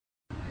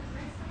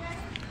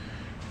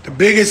The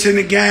biggest in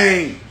the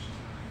game.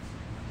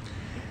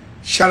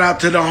 Shout out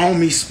to the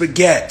homie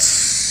Spaghetts.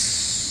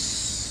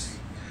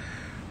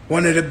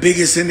 One of the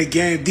biggest in the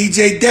game.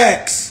 DJ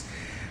Dex.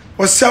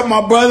 What's up,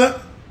 my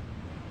brother?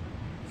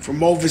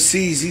 From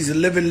overseas, he's a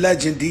living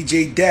legend,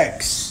 DJ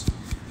Dex.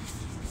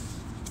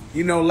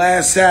 You know,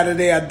 last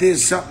Saturday I did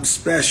something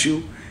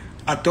special.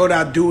 I thought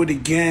I'd do it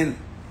again.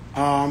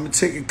 I'm going to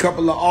take a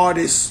couple of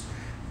artists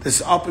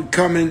that's up and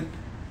coming.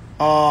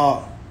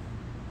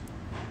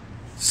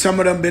 Some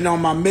of them been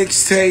on my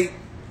mixtape.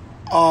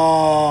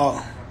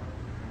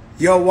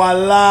 Yo,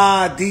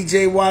 voila,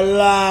 DJ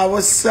Voila.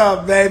 What's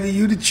up, baby?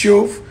 You the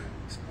truth.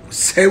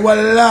 Say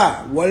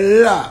voila,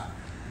 voila.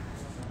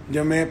 You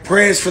know, man,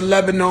 prayers for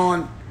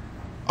Lebanon.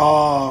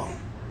 God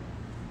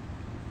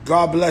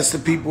bless the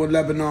people of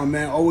Lebanon,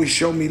 man. Always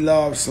show me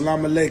love.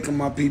 Salaam alaikum,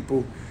 my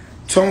people.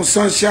 Tone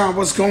Sunshine,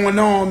 what's going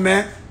on,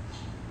 man?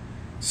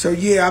 So,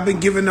 yeah, I've been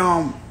giving,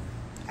 on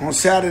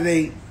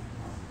Saturday,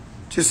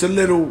 just a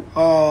little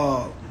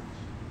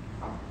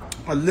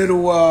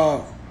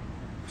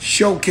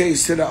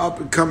showcase to the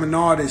up-and-coming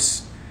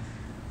artists.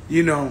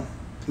 You know,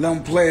 let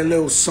them play a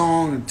little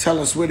song and tell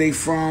us where they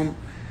from.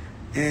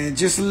 And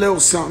just a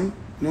little something,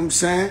 you know what I'm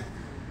saying?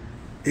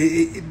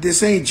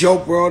 This ain't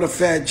Joke World or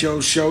Fat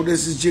Joe show.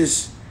 This is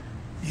just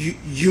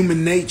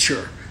human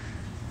nature.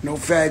 No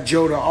Fat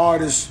Joe, the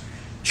artist,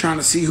 trying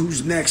to see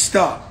who's next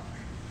up.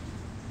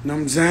 You know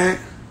what I'm saying?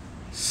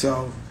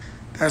 So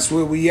that's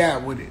where we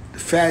at with it. The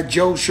Fat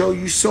Joe show,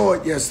 you saw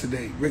it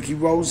yesterday. Ricky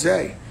Rose.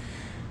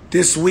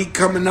 This week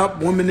coming up,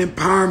 Women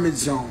Empowerment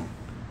Zone.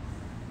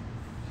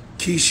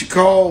 Keisha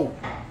Cole.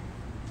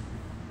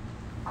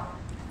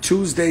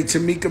 Tuesday,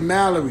 Tamika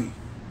Mallory.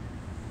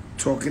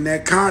 Talking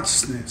that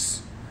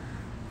consciousness.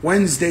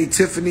 Wednesday,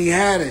 Tiffany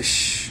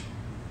Haddish.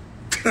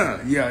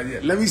 yeah.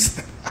 Let me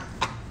stop.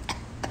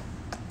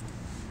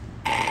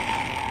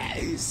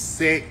 He's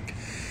sick.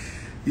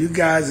 You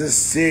guys are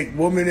sick.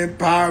 Woman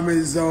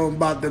Empowerment Zone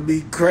about to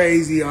be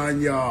crazy on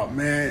y'all,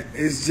 man.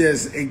 It's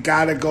just, it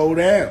gotta go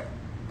down.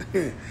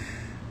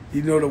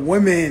 You know, the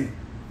women,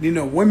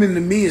 women to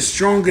me is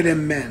stronger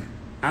than men.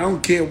 I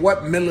don't care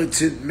what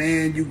militant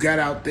man you got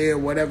out there,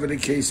 whatever the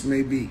case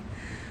may be.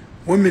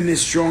 Women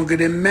is stronger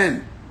than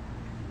men.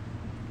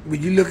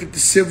 When you look at the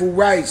civil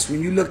rights,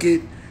 when you look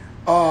at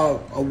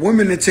a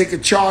woman to take a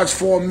charge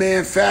for a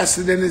man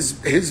faster than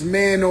his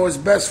man or his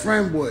best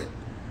friend would.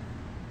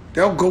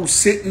 They'll go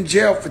sit in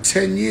jail for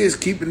 10 years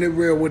keeping it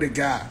real with a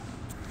guy.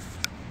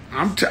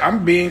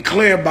 I'm being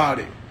clear about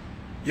it.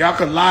 Y'all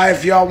can lie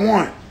if y'all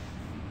want.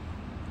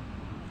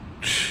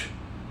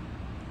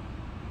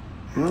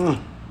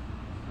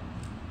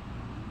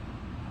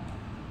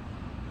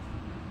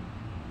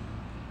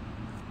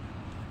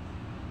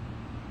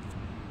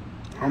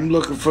 I'm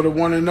looking for the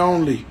one and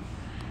only.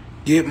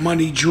 Get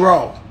Money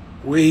Draw.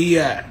 Where he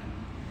at?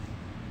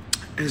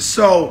 And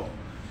so,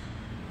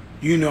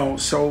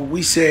 so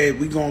we said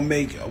we're going to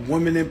make a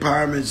Women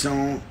Empowerment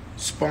Zone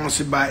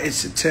sponsored by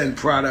It's a 10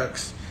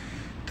 Products.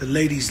 The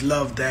ladies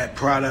love that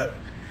product.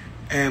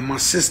 And my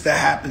sister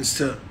happens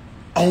to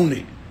own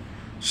it.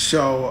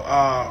 So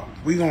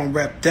we're going to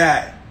rep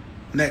that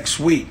next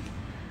week.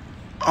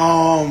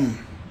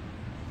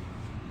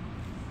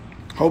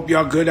 Hope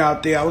y'all good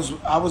out there. I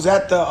was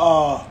at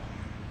the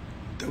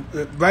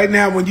right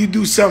now when you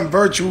do something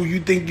virtual,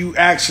 you think you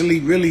actually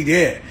really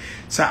there.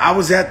 So I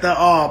was at the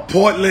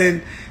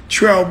Portland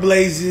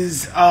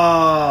Trailblazers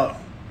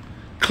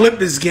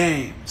Clippers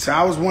game. So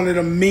I was one of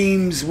them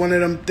memes, one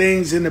of them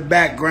things in the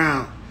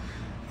background.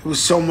 It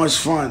was so much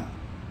fun.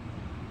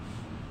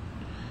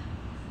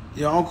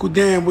 Yo, Uncle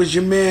Dan, where's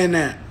your man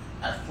at?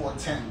 At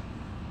 410.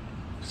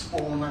 It's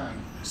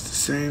 409. It's the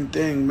same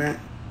thing, man.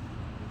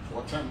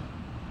 410.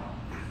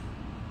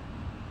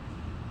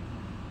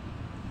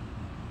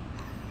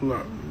 Look,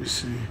 let me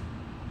see.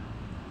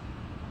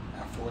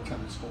 At 410,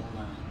 it's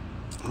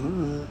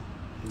 409. Alright.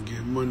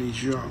 Get Money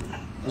Young.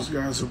 This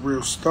guy's a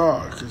real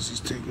star because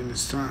he's taking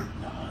his time.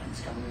 Nah, he's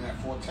coming in at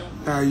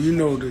 410. Now, you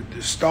know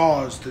the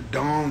stars, the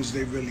dons,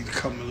 they really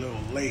come a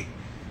little late.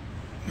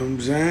 You know what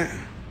I'm saying?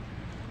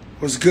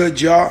 What's good,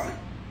 y'all?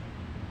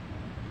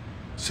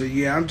 So,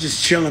 yeah, I'm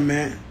just chilling,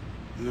 man.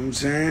 You know what I'm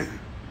saying?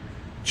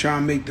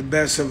 Trying to make the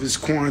best of his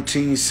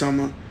quarantine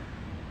summer.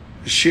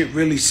 The shit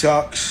really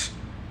sucks.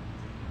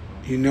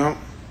 You know?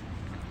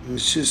 The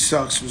shit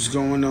sucks what's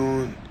going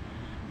on.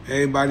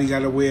 Everybody got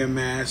to wear a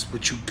mask,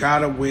 but you got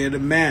to wear the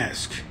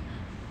mask.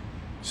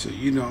 So,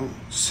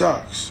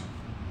 sucks.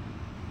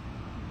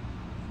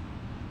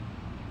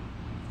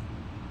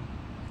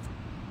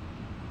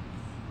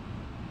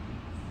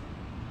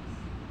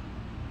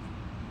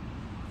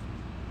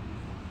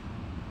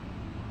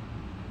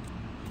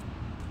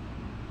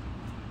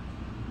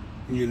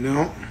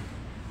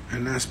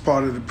 And that's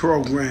part of the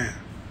program.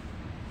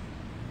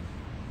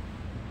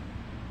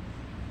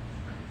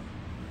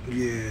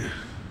 Yeah.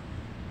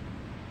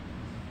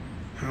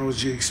 How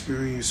was your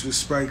experience with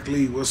Spike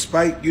Lee? Well,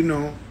 Spike,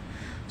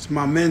 it's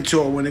my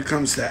mentor when it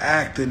comes to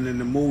acting in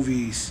the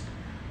movies.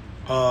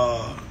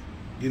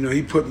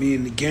 He put me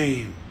in the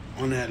game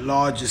on that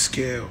larger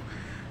scale.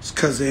 It's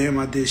because of him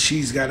I did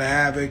She's Gotta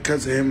Have It.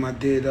 Because of him I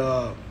did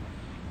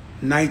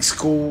Night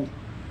School.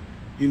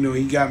 You know,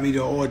 he got me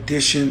to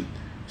audition.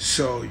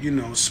 So, you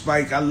know,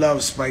 Spike, I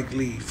love Spike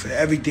Lee for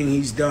everything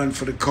he's done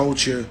for the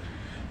culture,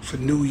 for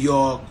New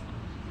York,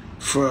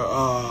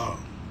 for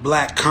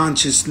black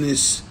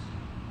consciousness,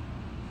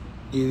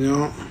 you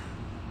know.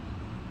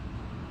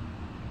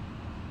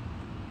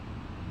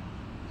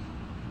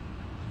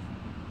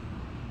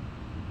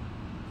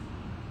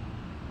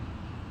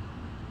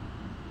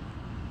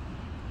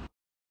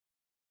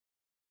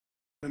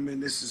 I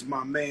mean, this is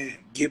my man,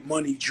 Get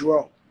Money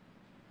Dro.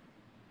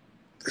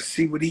 Let's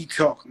see what he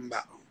talking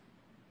about.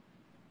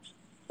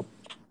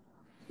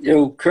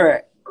 Yo,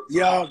 crack.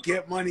 Yo,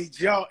 Get Money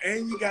Joe,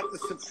 and you got the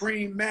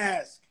Supreme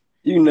mask.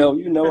 I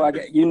got,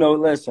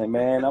 listen,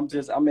 man,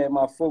 I'm at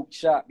my folk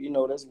shop,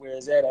 that's where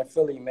it's at in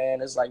Philly,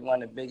 man. It's like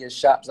one of the biggest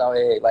shops out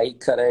here. Like, he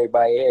cut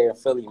everybody hair in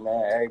Philly,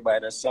 man.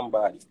 Everybody that's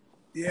somebody.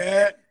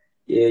 Yeah.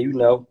 Yeah,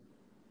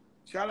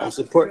 Shout out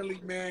to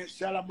Philly, man.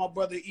 Shout out my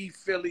brother E.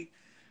 Philly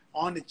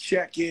on the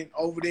check-in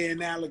over there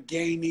in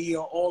Allegheny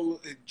or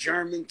all in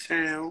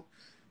Germantown,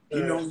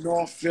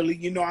 North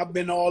Philly. I've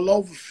been all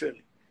over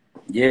Philly.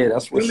 Yeah,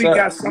 that's what's Philly up.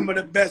 got some of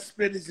the best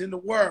spitters in the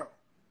world.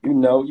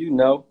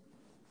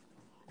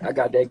 I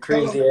got that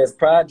crazy ass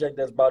project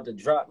that's about to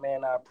drop,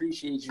 man. I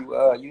appreciate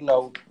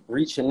you,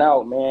 reaching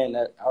out, man.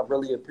 I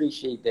really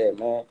appreciate that,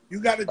 man.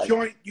 You got a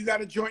joint? You got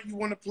a joint you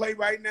want to play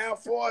right now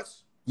for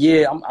us?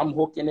 Yeah, I'm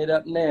hooking it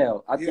up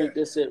now. I think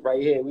this it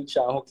right here. We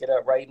try to hook it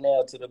up right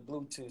now to the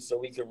Bluetooth so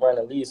we can run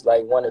at least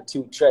like 1 or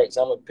 2 tracks.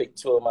 I'm gonna pick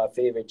 2 of my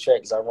favorite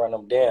tracks. I run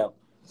them down.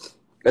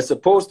 It's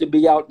supposed to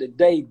be out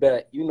today,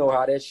 but you know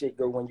how that shit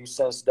go when you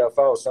send stuff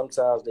out.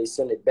 Sometimes they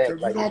send it back. So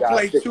like you're gonna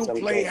play 2,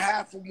 play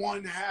half of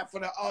one, half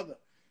of the other.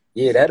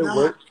 Yeah, that'll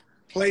work.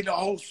 Play the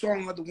whole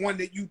song of the one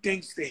that you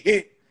think's the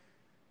hit.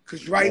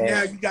 Cause right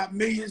now you got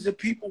millions of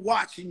people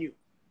watching you.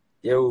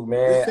 Yo,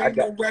 man, this ain't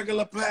no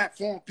regular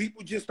platform.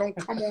 People just don't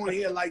come on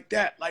here like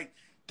that. Like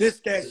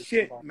that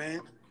shit,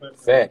 man.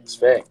 Facts.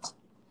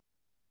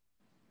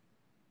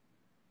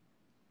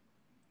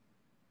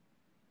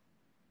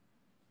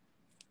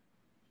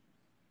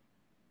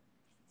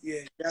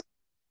 Yeah.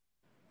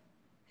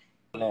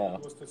 Now,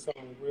 what's the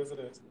song? Where's it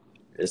at?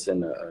 It's in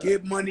the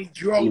Get Money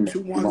Dro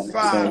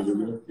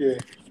 215. Yeah.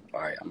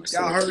 All right, I'm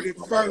gonna Y'all heard it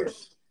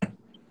first.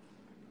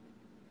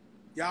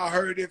 Y'all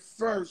heard it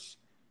first.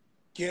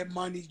 Get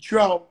Money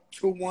Dro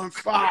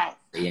 215.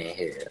 He ain't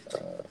here.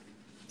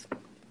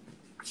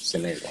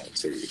 Send that one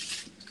to you.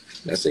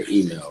 That's an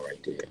email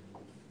right there.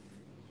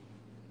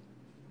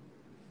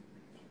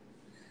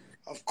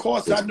 Of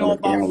course, Just I know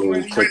about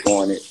click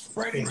on it.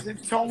 Freddy's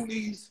and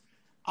Tony's.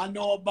 I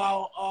know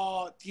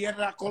about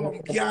Tierra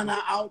Colombiana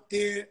out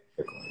there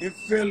in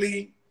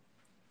Philly.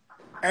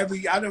 I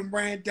done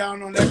ran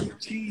down on every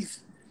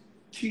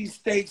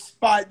cheesesteak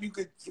spot. You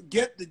could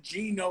forget the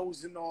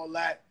Genos and all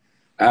that.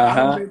 I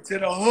done been to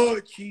the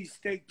hood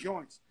cheesesteak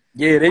joints.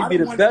 Yeah, they be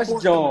the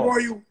best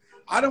joints.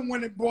 I done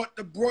went and bought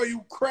the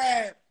broiled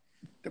crab.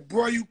 The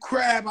broiled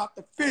crab out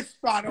the fish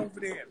spot over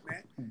there,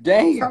 man.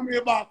 Damn. Tell me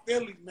about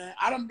Philly, man.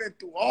 I done been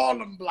through all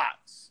them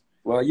blocks.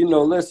 Well,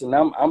 listen,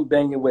 I'm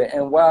banging with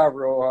NY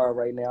real hard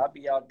right now. I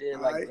be out there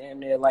damn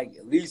near like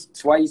at least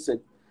twice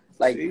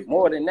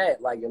more than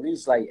that, like at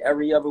least like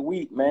every other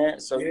week, man.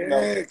 So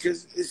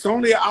because it's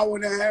only an hour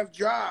and a half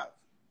drive.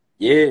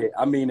 Yeah,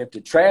 I mean if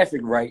the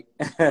traffic right.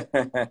 Yeah.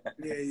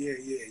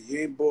 You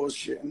ain't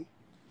bullshitting.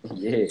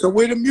 Yeah. So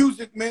where the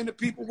music, man? The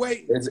people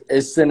waiting.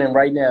 It's sending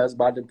right now. It's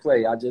about to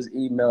play. I just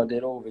emailed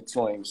it over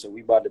to him, so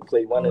we about to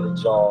play one of the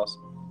Jaws.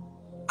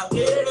 Stop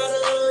it.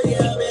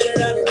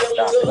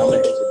 I'm gonna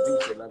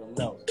introduce it. Let them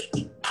know.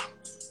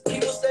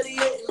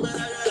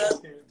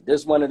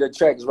 This one of the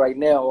tracks right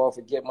now off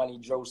of Get Money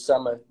Dro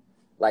Summer.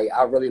 Like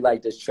I really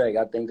like this track.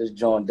 I think this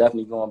joint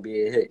definitely gonna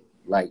be a hit.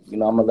 Like I'm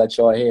gonna let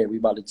y'all hear it. We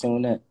about to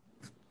tune in.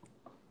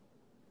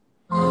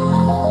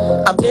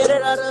 I'm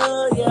headed out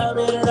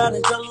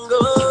of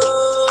jungle.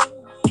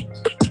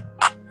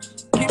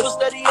 People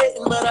steady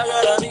hating, but I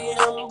gotta be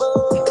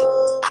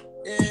humble.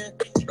 Yeah,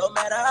 no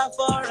matter how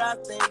far I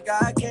think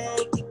I can,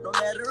 no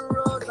matter the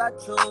roads I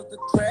chose to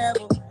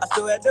travel, I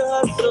still had to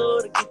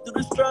hustle to get through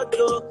the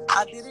struggle.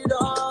 I did it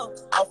all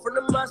from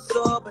the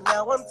muscle, but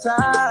now I'm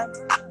tired.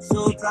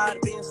 So tired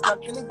of being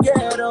stuck in the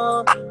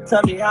ghetto.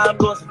 Tell me how I'm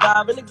gonna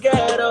survive in the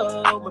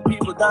ghetto. When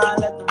people die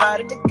left and right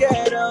in the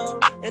ghetto,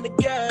 in the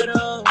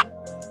ghetto.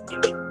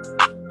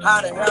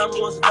 How the hell I'm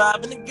gonna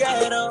survive in the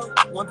ghetto?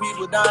 When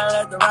people die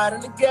left and right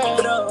in the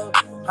ghetto.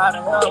 How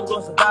the hell I'm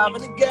gonna survive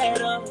in the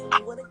ghetto?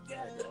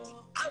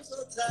 I'm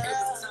so tired.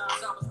 Every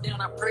time I was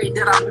down, I prayed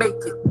that I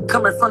make it.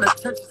 Coming from the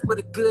trenches where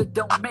the good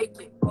don't make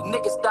it.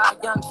 Niggas die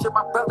young, shit,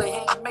 my brother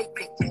ain't make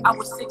it. I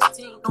was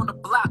 16 on the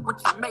block with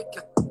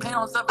Jamaica.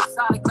 Pounds of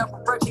exotic, never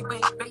virtue,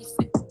 ain't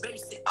basic.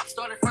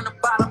 Started from the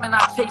bottom and I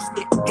chased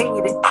it,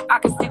 hated it. I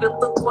can see the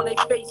look on their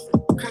faces.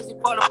 Crazy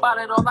part about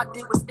it, all I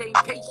did was stay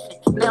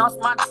patient. Now it's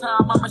my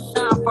time, I'ma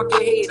shine, fuck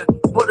a hater.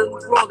 Put a new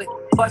roll it,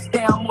 bust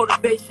down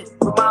motivation.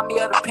 Remind me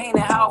of the pain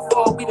and how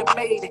far we done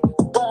made it.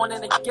 Born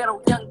in the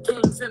ghetto, young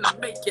kings in the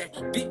making.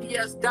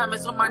 BBS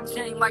diamonds on my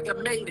chain like a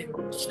maiden.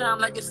 Shine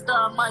like a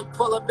star, might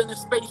pull up in a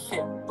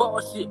spaceship.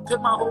 Bullshit,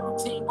 put my whole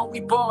team on me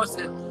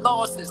bosses.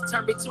 Losses,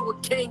 turn me to a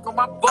king on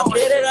my boss. I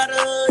made it out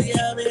of,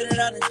 yeah, I made it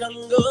out of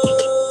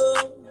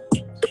jungle.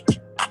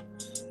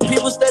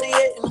 People steady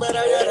hating, but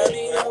I gotta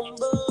be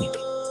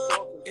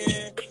humble.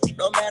 Yeah.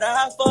 No matter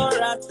how far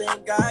I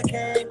think I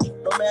came,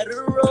 no matter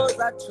the roads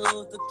I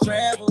chose to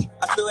travel,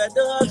 I still had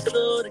to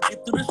hustle to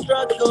get through the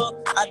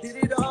struggle. I did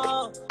it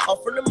all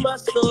from the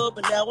muscle,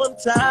 but now I'm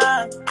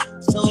tired.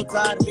 So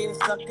tired of being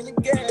stuck in the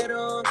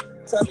ghetto.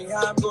 Tell me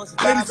how I'm going to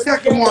Play the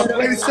second one.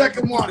 Play the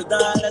second one. People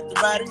die left and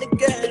right in the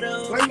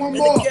ghetto. Play one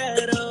more.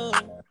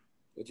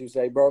 What you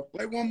say, bro?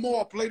 Play one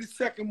more. Play the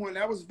second one.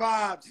 That was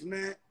vibes,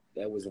 man.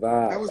 That was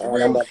vibes. That was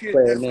real shit.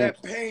 That's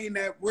that pain,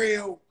 that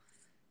real.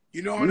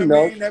 You know what I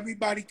mean?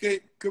 Everybody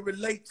could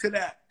relate to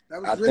that.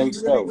 That was really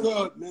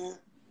good, man.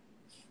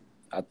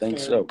 I think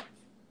so.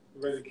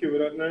 Ready to cue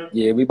it up now?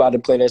 Yeah, we about to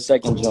play that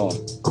second joint.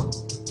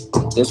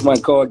 This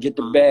one called Get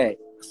the Bag.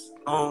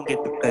 On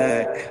get the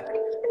bag.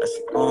 Let's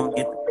go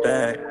get the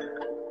bag.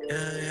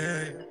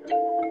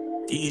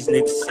 Yeah. These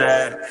niggas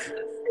sad.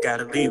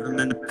 Gotta leave them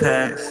in the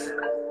past.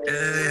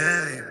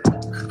 Yeah.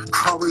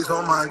 Always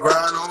on my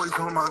grind, always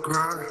on my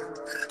grind.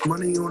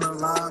 Money on the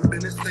line,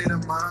 been in state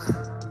of mind.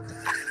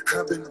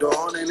 I've been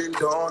dawning and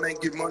dawning,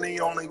 get money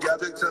on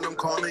together till I'm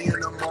calling in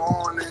the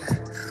morning.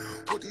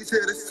 What these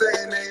haters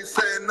saying, they ain't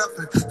saying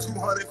nothing.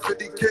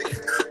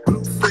 250K,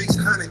 blue face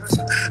hundreds.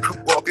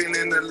 I'm walking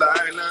in the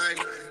limelight.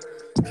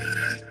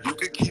 You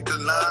can keep the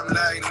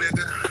limelight,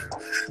 nigga.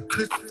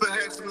 Christopher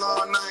had some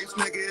long nights,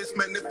 nigga. It's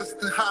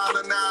magnificent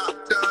holler now.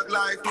 Thug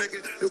life,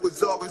 nigga. It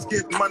was always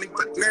get money,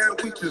 but now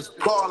we just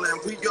ballin'.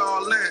 We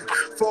all in.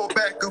 Fall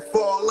back and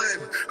fall in.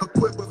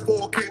 Equipped with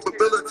full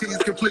capabilities,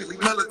 completely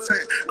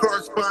militant.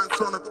 Correspondence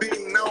on the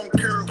beam. I don't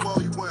care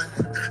where you went.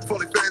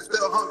 Fully fed,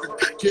 still hungry.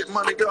 Get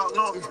money all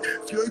on me.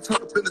 If you ain't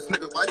talking business,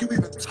 nigga, why you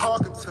even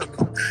talking to me?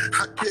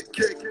 I get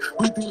kicked.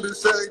 We do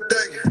this every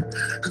day.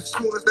 As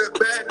soon as that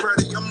bag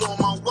ready, I'm on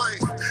my way.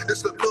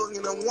 It's $1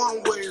 billion and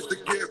one ways to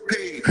get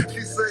paid.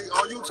 She say,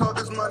 all you talk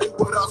is money,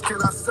 what else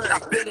can I say?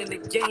 I've been in the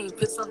game,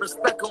 put some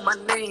respect on my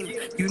name.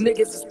 You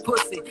niggas is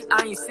pussy,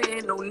 I ain't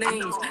saying no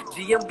names.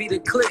 GM be the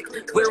click,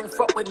 we don't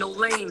fuck with no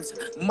lanes.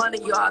 Money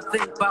y'all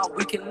think about,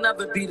 we can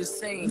never be the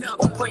same.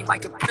 On point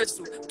like a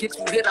pistol, get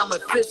you hit, I'm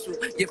official.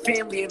 Your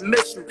family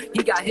admits you,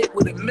 he got hit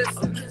with a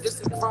missile.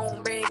 This a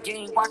grown man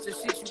game, watch the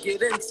shit you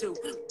get into.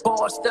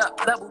 Bossed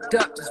up, leveled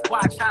up, just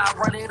watch how I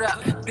run it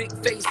up. Big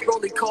face,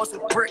 rolly cost a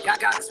brick, I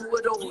got 2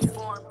 of those.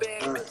 Foreign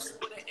bag bitches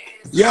with an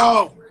ass.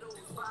 Yo,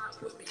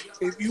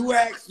 if you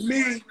ask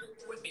me,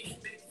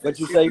 what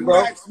you say, bro?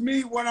 If you ask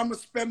me what I'm gonna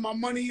spend my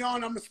money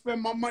on, I'm gonna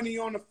spend my money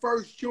on the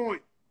first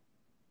joint.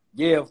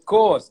 Yeah, of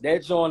course.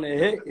 That joint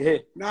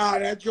hit. Nah,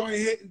 that joint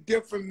hitting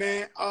different,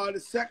 man. The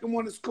second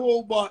one is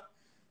cool, but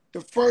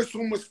the first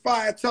one was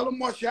fire. Tell them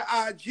what's your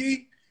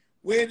IG,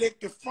 where they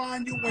can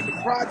find you when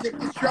the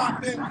project is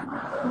dropping.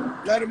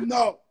 Let them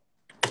know.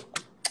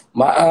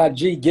 My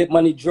IG, Get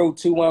Money Dro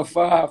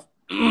 215.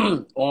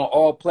 On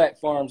all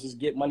platforms is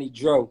Get Money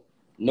Dro.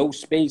 No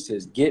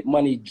spaces. Get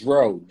Money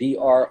Dro.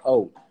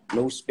 DRO.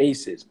 No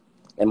spaces.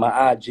 And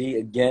my IG,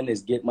 again,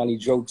 is Get Money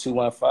Dro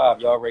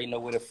 215. Y'all already know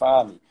where to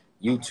find me.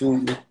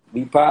 YouTube,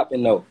 we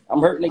popping though.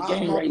 I'm hurting the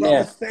game right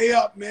now. Stay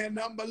up, man.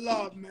 Nothing but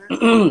love,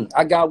 man.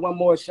 I got one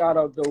more shout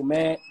out though,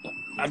 man.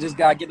 I just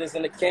gotta get this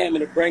in the camera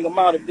to bring them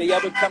out. If they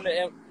ever come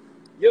to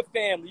your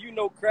family, you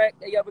know, crack.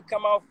 They ever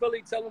come out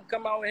Philly, tell them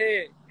come out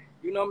here.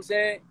 You know what I'm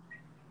saying?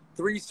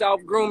 3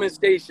 South Grooming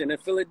Station in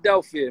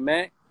Philadelphia,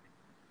 man.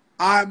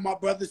 All right, my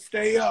brother,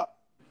 stay up.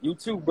 You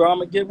too, bro. I'm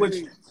gonna get with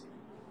you.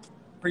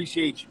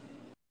 Appreciate you.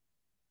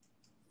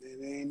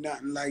 It ain't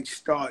nothing like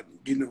starting,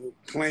 you know,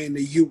 playing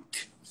the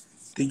youth.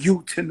 The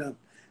youth in them.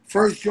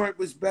 First joint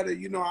was better.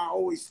 You know, I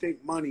always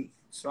think money.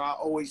 So I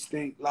always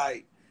think,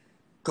 like,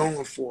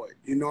 going for it.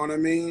 You know what I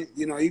mean?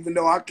 You know, even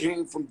though I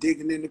came from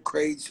digging in the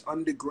crates,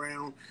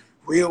 underground,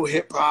 real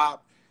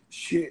hip-hop,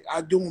 shit,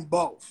 I do them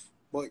both.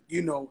 But,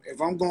 you know, if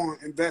I'm going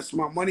to invest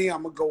my money,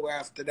 I'm going to go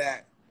after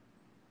that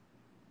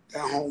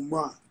home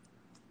run.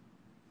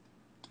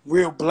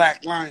 Real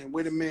Black Lion.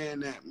 Where the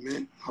man at,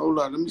 man? Hold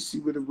on. Let me see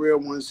where the real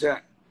one's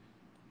at.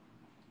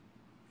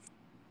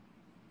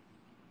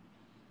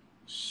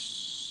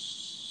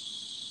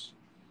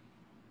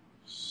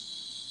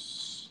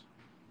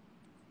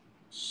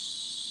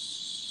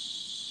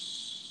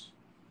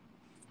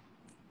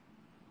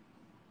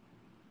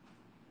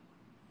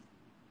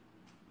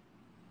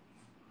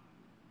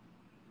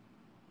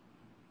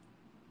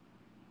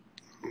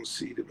 I don't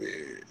see the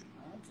man.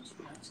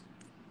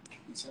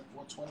 He said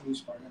 420,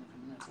 he's probably going to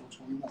come in at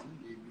 421.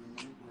 We gave you a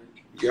minute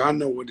break. Yeah, I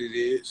know what it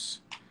is.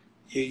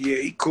 Yeah,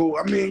 he cool.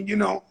 I mean, you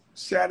know,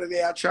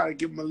 Saturday I try to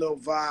give him a little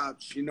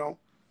vibes, you know.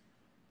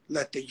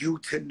 Let the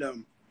youth in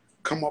them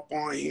come up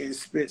on here and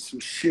spit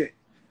some shit.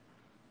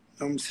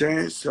 You know what I'm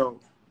saying? So,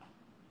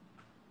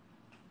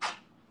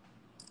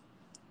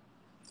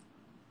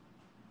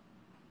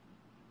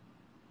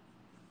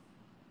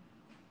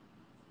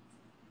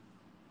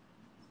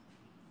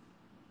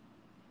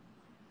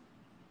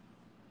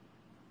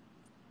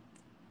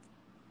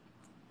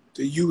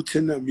 the youth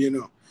in them, you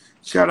know.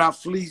 Shout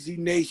out Fleazy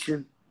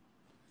Nation.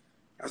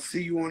 I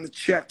see you on the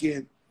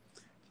check-in.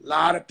 A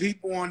lot of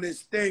people on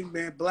this thing,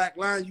 man. Black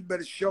Lion, you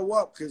better show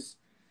up because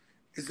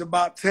it's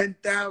about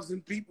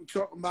 10,000 people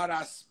talking about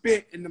I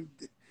spit in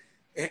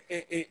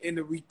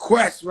the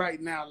request right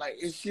now. Like,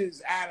 it's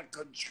just out of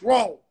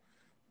control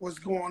what's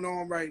going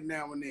on right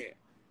now in there.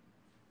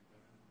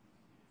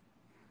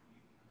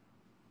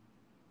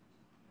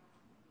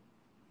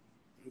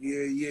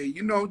 Yeah,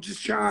 you know,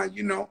 just trying,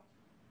 you know.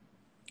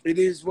 It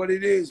is what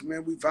it is,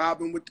 man. We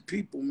vibing with the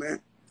people,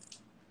 man.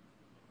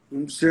 You know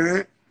what I'm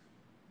saying?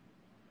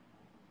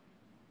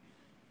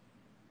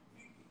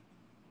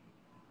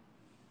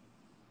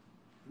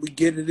 We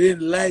get it in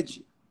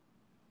legend.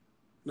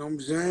 You know what I'm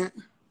saying?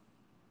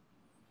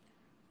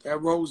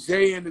 That Rose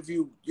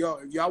interview, yo,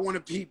 if y'all want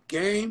to peep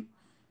game,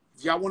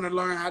 if y'all want to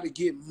learn how to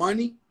get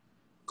money,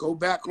 go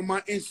back on my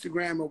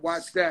Instagram and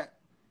watch that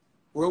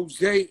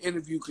Rose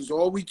interview, because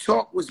all we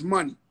talked was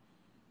money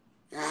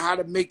and how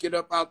to make it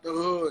up out the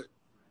hood.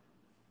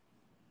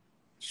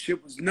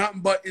 Shit was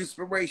nothing but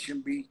inspiration,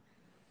 B.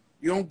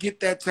 You don't get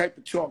that type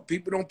of talk.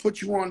 People don't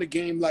put you on the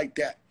game like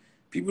that.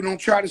 People don't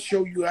try to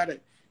show you how to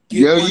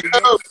get money.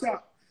 What's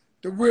up?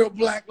 The real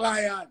Black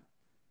Lion.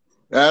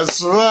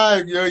 That's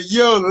right,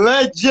 yo,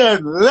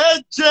 legend.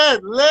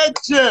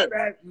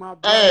 Respect, my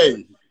brother.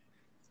 Hey,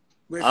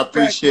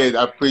 Respect,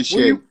 I appreciate.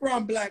 Where you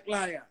from, Black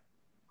Lion?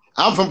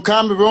 I'm from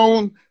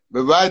Cameroon,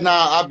 but right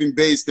now I've been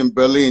based in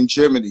Berlin,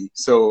 Germany.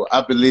 So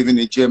I've been living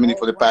in Germany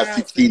for the past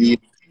 15 years.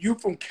 You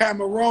from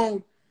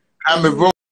Cameroon? Cameroon.